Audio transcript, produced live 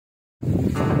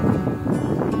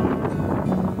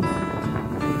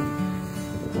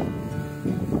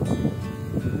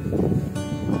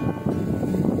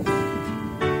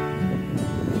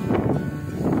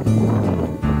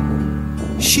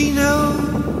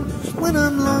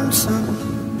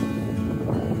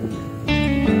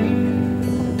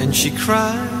She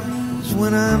cries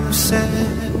when I'm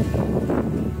sad.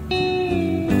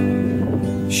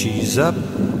 She's up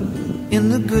in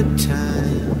the good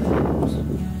times.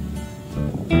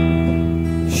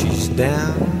 She's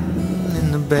down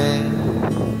in the bad.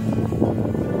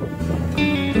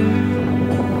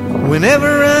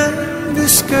 Whenever I'm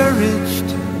discouraged,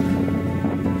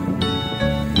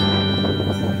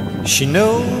 she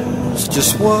knows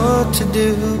just what to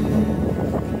do.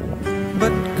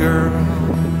 But girl,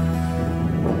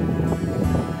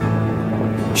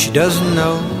 she doesn't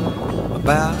know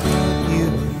about you.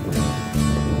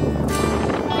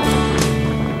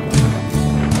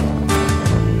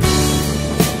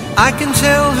 I can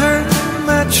tell her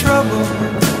my trouble.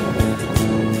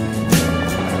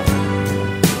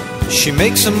 She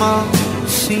makes them all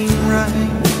seem right.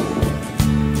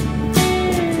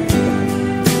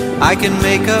 I can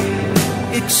make up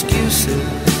excuses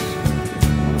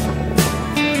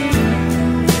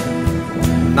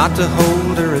not to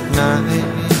hold her at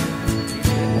night.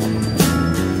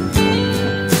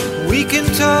 We can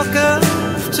talk of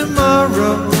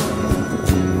tomorrow.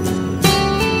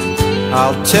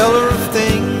 I'll tell her of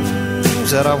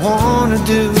things that I want to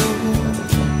do.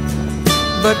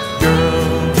 But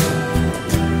girl,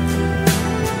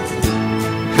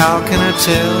 how can I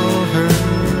tell her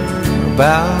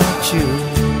about you?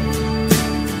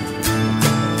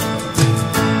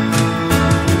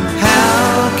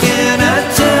 How can I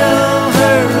tell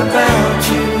her about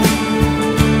you?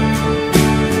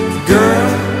 Girl,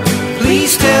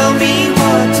 please tell me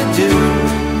what to do.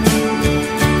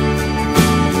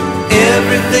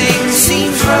 Everything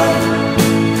seems right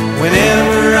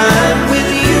whenever I'm with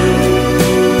you.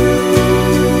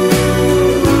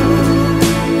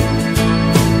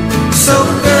 So